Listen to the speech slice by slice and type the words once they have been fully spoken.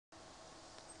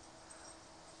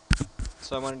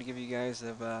So I wanted to give you guys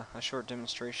a short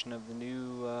demonstration of the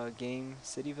new game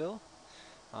CItyville.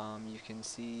 You can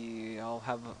see I'll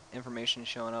have information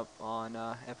showing up on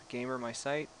Epic Gamer, my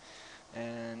site,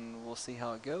 and we'll see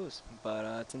how it goes. But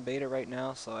it's in beta right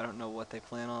now, so I don't know what they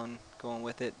plan on going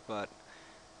with it, but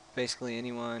basically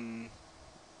anyone,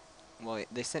 well,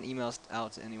 they sent emails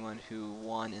out to anyone who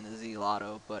won in the Z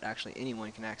Lotto, but actually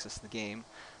anyone can access the game.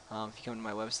 If you come to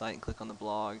my website and click on the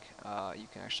blog, you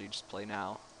can actually just play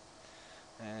now,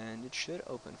 and it should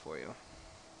open for you.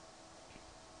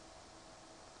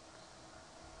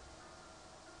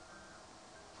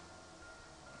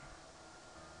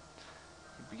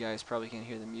 You guys probably can't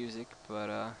hear the music,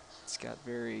 but it's got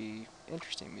very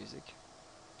interesting music.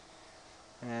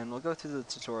 And we'll go through the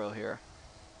tutorial here.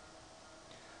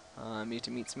 You need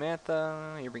to meet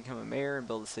Samantha, you become a mayor and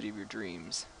build the city of your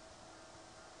dreams.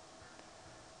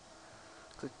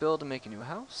 Click build to make a new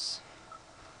house.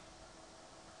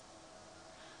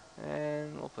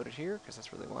 And we'll put it here, because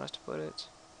that's where they want us to put it.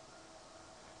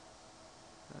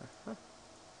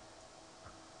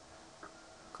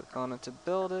 Click on it to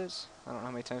build it. I don't know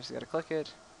how many times you gotta click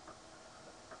it.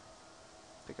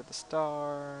 Pick up the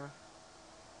star.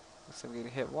 Looks like we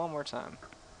gotta hit one more time.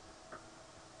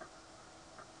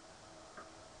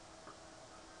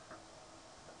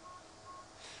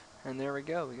 And there we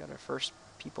go, we got our first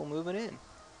people moving in.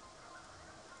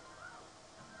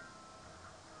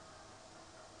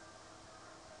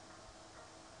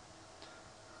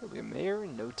 He'll be a mayor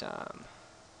in no time.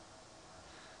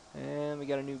 And we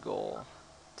got a new goal.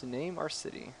 To name our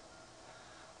city.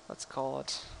 Let's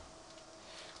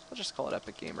just call it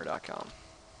epicgamer.com.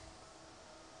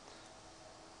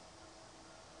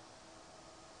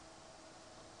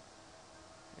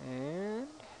 And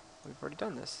we've already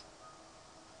done this.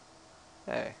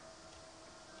 Hey.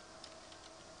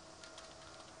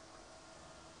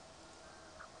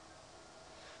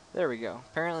 There we go.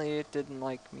 Apparently it didn't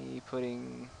like me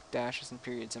putting dashes and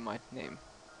periods in my name.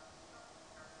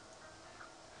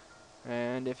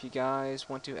 And if you guys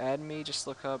want to add me, just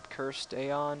look up Cursed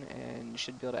Aeon and you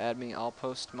should be able to add me. I'll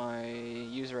post my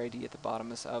user ID at the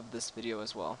bottom of this video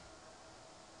as well.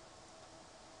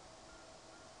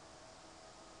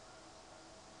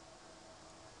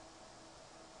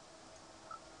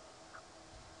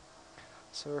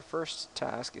 So our first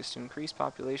task is to increase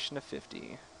population to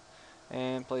 50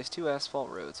 and place 2 asphalt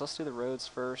roads. Let's do the roads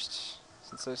first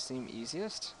since those seem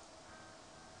easiest.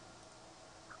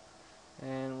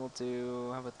 And we'll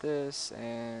do, how about this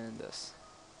and this.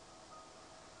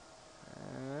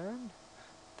 And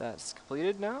that's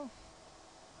completed now.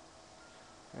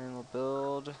 And we'll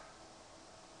build,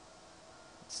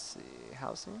 let's see,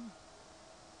 housing.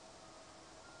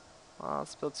 Well,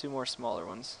 let's build 2 more smaller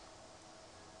ones.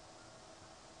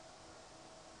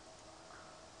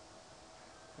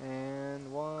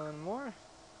 And 1 more.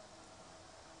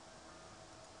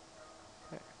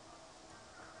 Okay.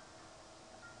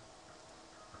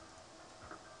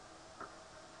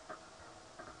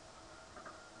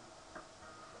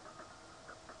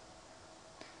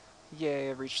 Yay,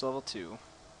 I've reached level 2.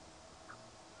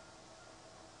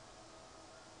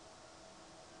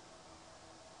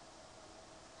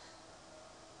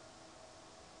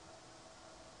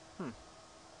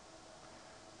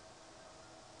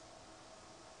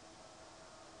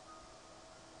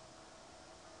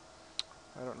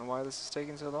 I don't know why this is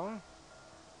taking so long.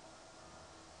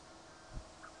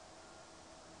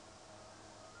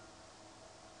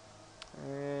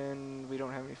 And we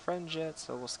don't have any friends yet,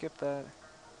 so we'll skip that.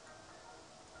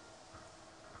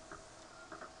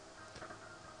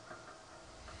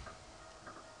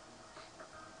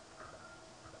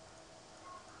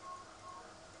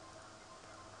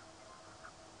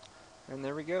 And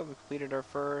there we go, we completed our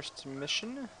first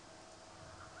mission.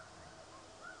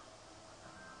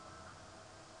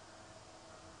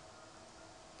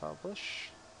 Publish.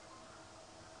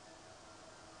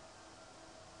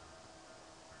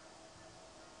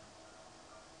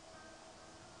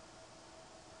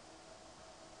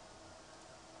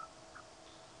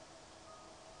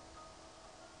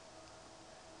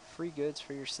 Free goods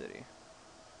for your city.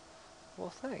 Well,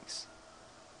 thanks.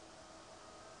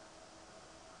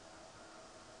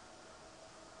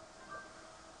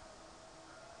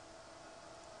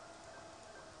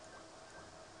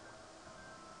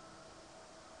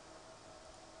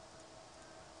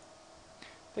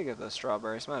 Pick up those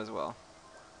strawberries, might as well.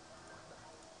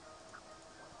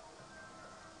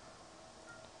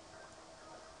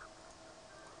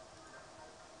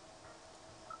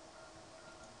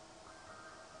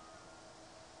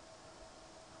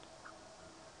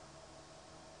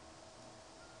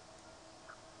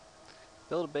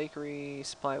 Build a bakery,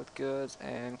 supply it with goods,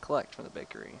 and collect from the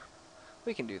bakery.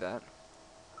 We can do that.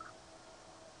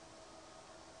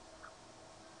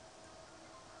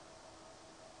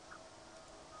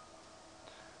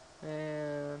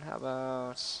 And how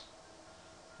about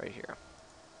right here?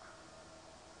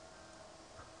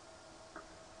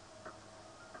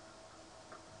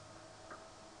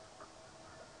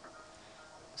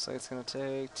 Looks like it's gonna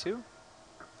take 2.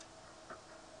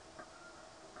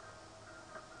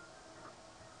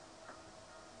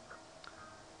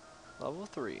 Level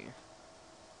 3.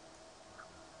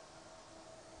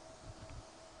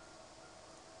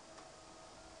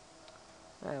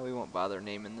 We won't bother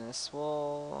naming this.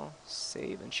 We'll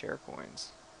save and share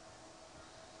coins.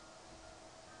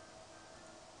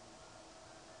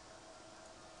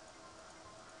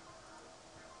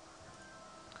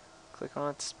 Click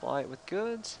on it to supply it with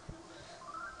goods.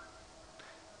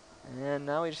 And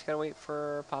now we just gotta wait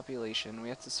for population. We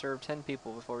have to serve 10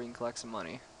 people before we can collect some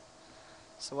money.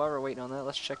 So while we're waiting on that,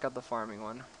 let's check out the farming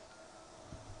one.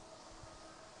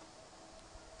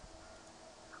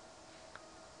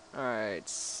 Alright,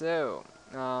 so,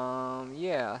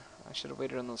 yeah, I should have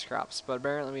waited on those crops, but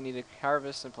apparently we need to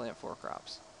harvest and plant 4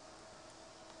 crops.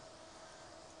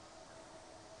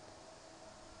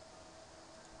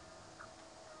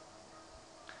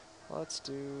 Let's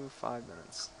do 5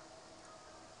 minutes.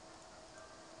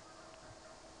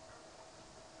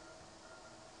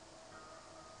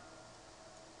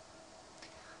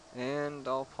 And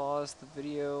I'll pause the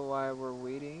video while we're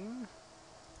waiting.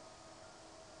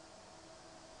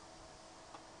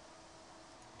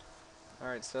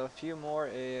 Alright, so a few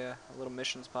more little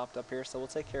missions popped up here, so we'll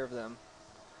take care of them.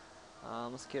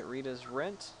 Let's get Rita's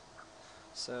rent.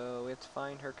 So we have to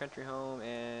find her country home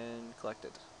and collect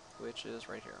it, which is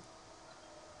right here.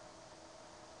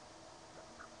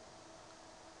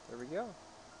 There we go.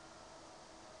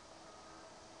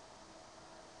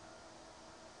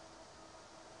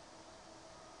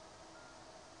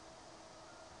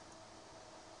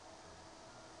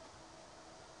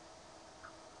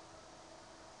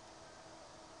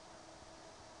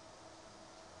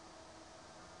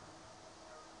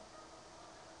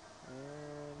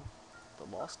 And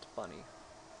the lost bunny.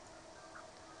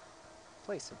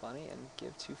 Place a bunny and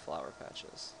give 2 flower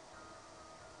patches.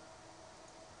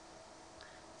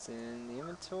 It's in the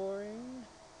inventory.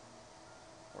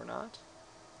 Or not.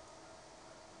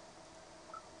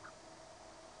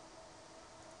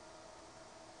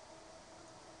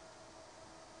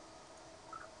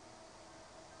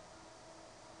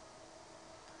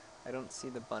 I don't see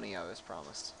the bunny I was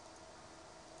promised.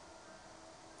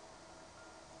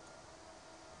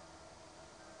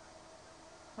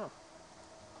 Huh.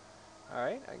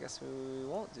 Alright, I guess we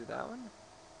won't do that one.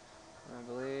 I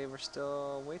believe we're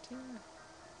still waiting.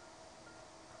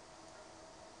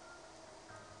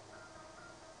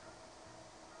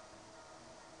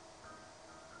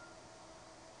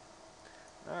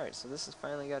 Alright, so this has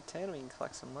finally got 10. We can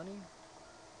collect some money.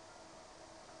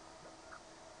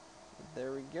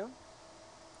 There we go.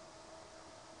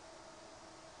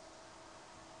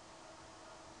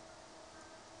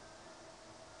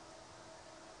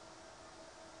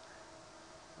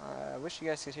 I wish you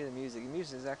guys could hear the music. The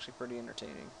music is actually pretty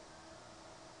entertaining.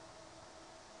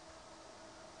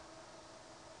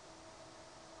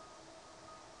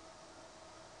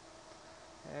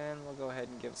 And we'll go ahead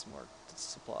and give it some more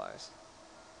supplies.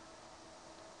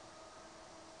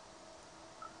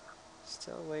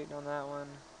 Still waiting on that one.